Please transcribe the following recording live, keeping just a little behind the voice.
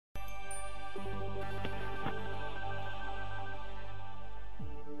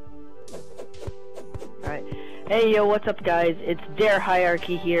Alright. Hey yo, what's up guys? It's Dare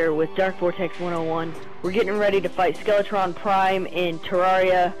Hierarchy here with Dark Vortex 101. We're getting ready to fight Skeletron Prime in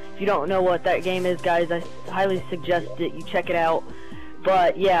Terraria. If you don't know what that game is, guys, I highly suggest that you check it out.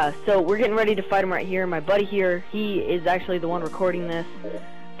 But yeah, so we're getting ready to fight him right here. My buddy here, he is actually the one recording this,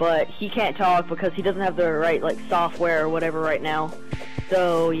 but he can't talk because he doesn't have the right software or whatever right now.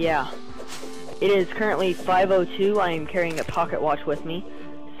 So yeah, it is currently 5:02. I am carrying a pocket watch with me.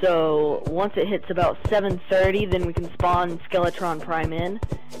 So once it hits about 7:30, then we can spawn Skeletron Prime in.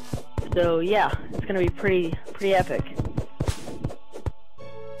 So yeah, it's gonna be pretty epic.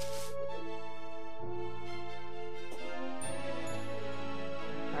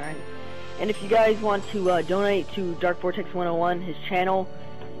 Alright, and if you guys want to donate to Dark Vortex 101, his channel,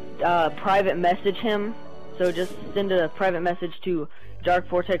 private message him. So just send a private message to Dark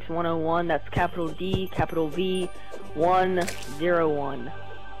Vortex 101. That's capital D, capital V, 101.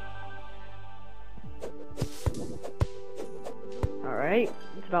 Alright,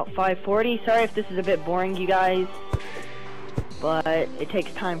 it's about 5:40. Sorry if this is a bit boring, you guys, but it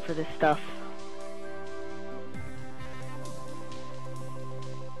takes time for this stuff.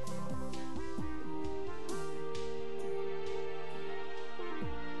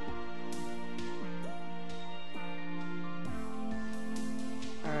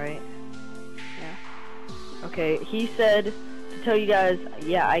 Alright. Yeah. Okay, he said to tell you guys,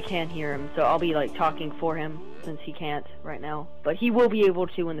 yeah, I can hear him, so I'll be talking for him, since he can't right now, but he will be able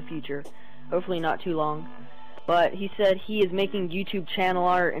to in the future, hopefully not too long. But he said he is making YouTube channel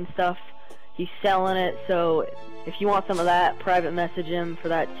art and stuff. He's selling it, so if you want some of that, private message him for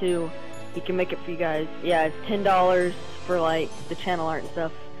that too. He can make it for you guys. Yeah, it's $10 for the channel art and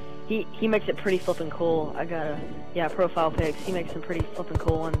stuff. He makes it pretty flippin' cool. I got profile pics. He makes some pretty flippin'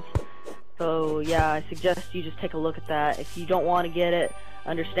 cool ones. So yeah, I suggest you just take a look at that. If you don't want to get it,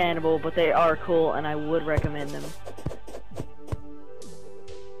 understandable, but they are cool and I would recommend them.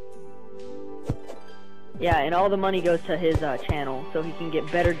 Yeah, and all the money goes to his channel, so he can get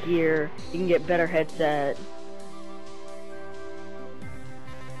better gear, he can get better headset.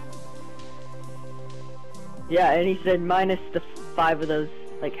 Yeah, and he said minus the 5 of those,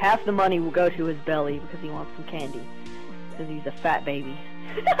 half the money will go to his belly because he wants some candy, because he's a fat baby.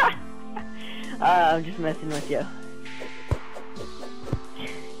 I'm just messing with you.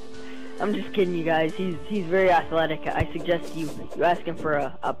 I'm just kidding, you guys. He's very athletic. I suggest you ask him for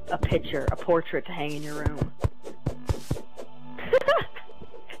a picture, a portrait to hang in your room.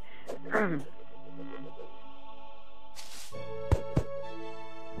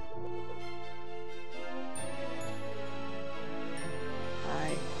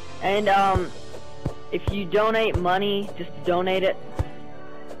 Alright. And if you donate money, just donate it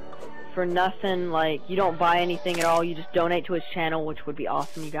for nothing. You don't buy anything at all, you just donate to his channel, which would be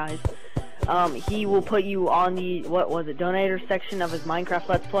awesome, you guys. He will put you on the, donator section of his Minecraft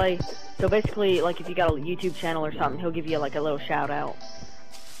Let's Play. So basically, if you got a YouTube channel or something, he'll give you a little shout out.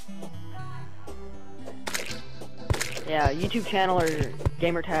 Yeah, YouTube channel or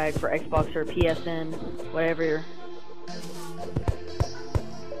gamer tag for Xbox or PSN, whatever.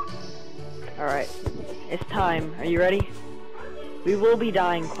 Alright, it's time. Are you ready? We will be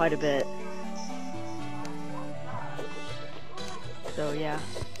dying quite a bit. So yeah.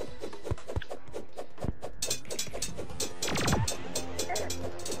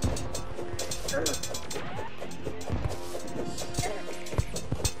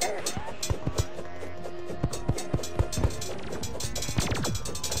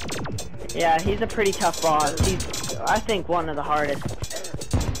 Yeah, he's a pretty tough boss. He's, I think, one of the hardest.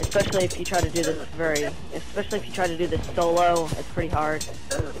 Especially if you try to do this solo, it's pretty hard.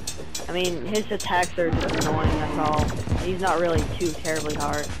 I mean, his attacks are just annoying, that's all. He's not really too terribly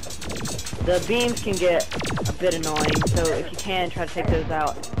hard. The beams can get a bit annoying, so if you can, try to take those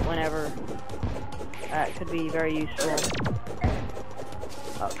out whenever. That could be very useful.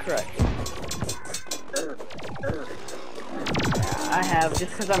 Oh, correct. Yeah, I have,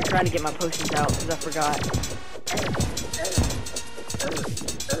 just because I'm trying to get my potions out, because I forgot.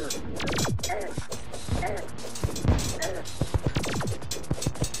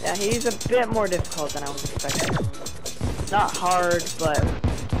 Yeah, he's a bit more difficult than I was expecting. Not hard, but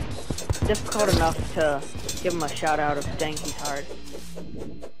difficult enough to give him a shout out of dang he's hard.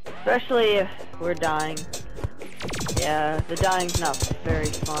 Especially if we're dying. Yeah, the dying's not very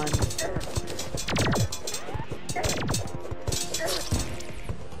fun.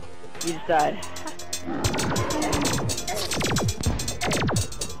 You just died.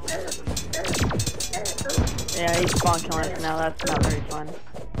 Yeah, he's spawn killing us now, that's not very fun.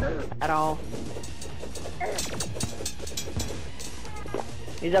 At all.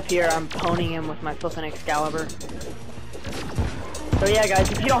 He's up here, I'm poning him with my flippin' Excalibur. So yeah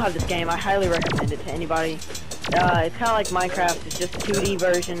guys, if you don't have this game, I highly recommend it to anybody. It's kinda like Minecraft, it's just a 2D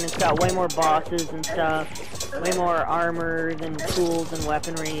version, it's got way more bosses and stuff, way more armor and tools and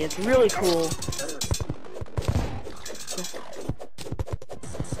weaponry, it's really cool.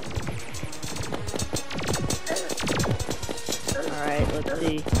 Alright, let's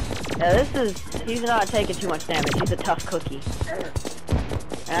see. Yeah, he's not taking too much damage, he's a tough cookie.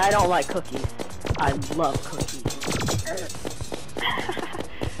 And I don't like cookies. I love cookies.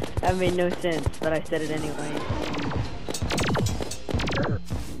 That made no sense, but I said it anyway.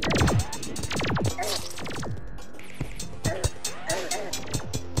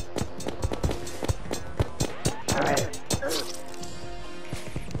 Alright.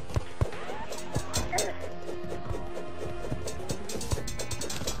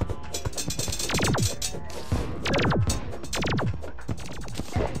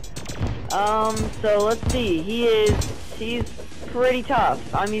 So let's see. He's pretty tough.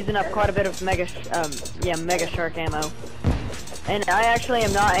 I'm using up quite a bit of Mega Shark ammo. And I actually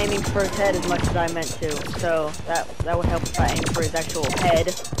am not aiming for his head as much as I meant to. So that would help if I aim for his actual head,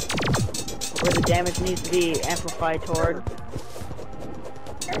 where the damage needs to be amplified toward.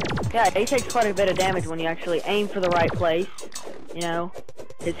 Yeah, he takes quite a bit of damage when you actually aim for the right place. You know,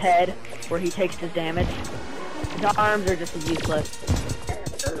 his head, where he takes his damage. His arms are just useless.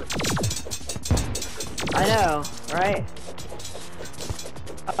 I know, right?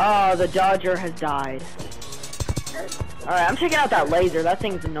 Oh, the Dodger has died. Alright, I'm checking out that laser. That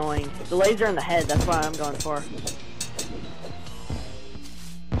thing's annoying. The laser in the head, that's what I'm going for.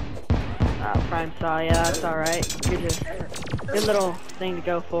 Prime Saw, yeah, that's alright. Good little thing to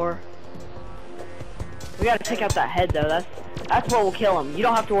go for. We gotta check out that head, though. That's what will kill him. You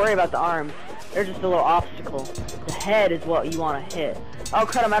don't have to worry about the arms. They're just a little obstacle. The head is what you want to hit. Oh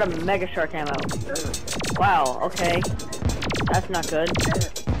crud, I'm out of Mega Shark ammo. Wow, okay. That's not good.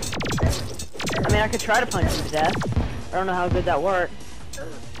 I mean, I could try to punch him to death. I don't know how good that worked.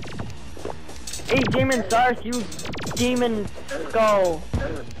 Hey, Demon Sarth, you Demon Skull.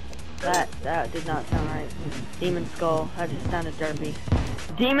 That did not sound right. Demon Skull. That just sounded derpy.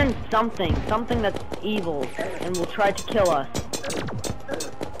 Demon something. Something that's evil and will try to kill us.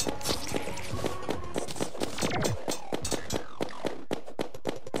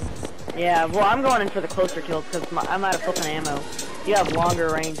 Yeah, well, I'm going in for the closer kills because I'm out of flipping ammo. You have longer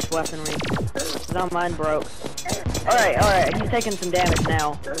range weaponry. Because mine broke. Alright, he's taking some damage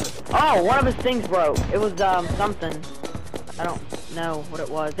now. Oh, one of his things broke. It was, something. I don't know what it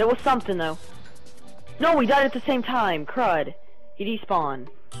was. It was something, though. No, we died at the same time. Crud. He despawned.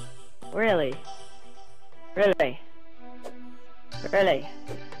 Really? Really? Really?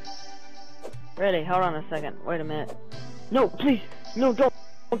 Really? Hold on a second. Wait a minute. No, please! No, don't!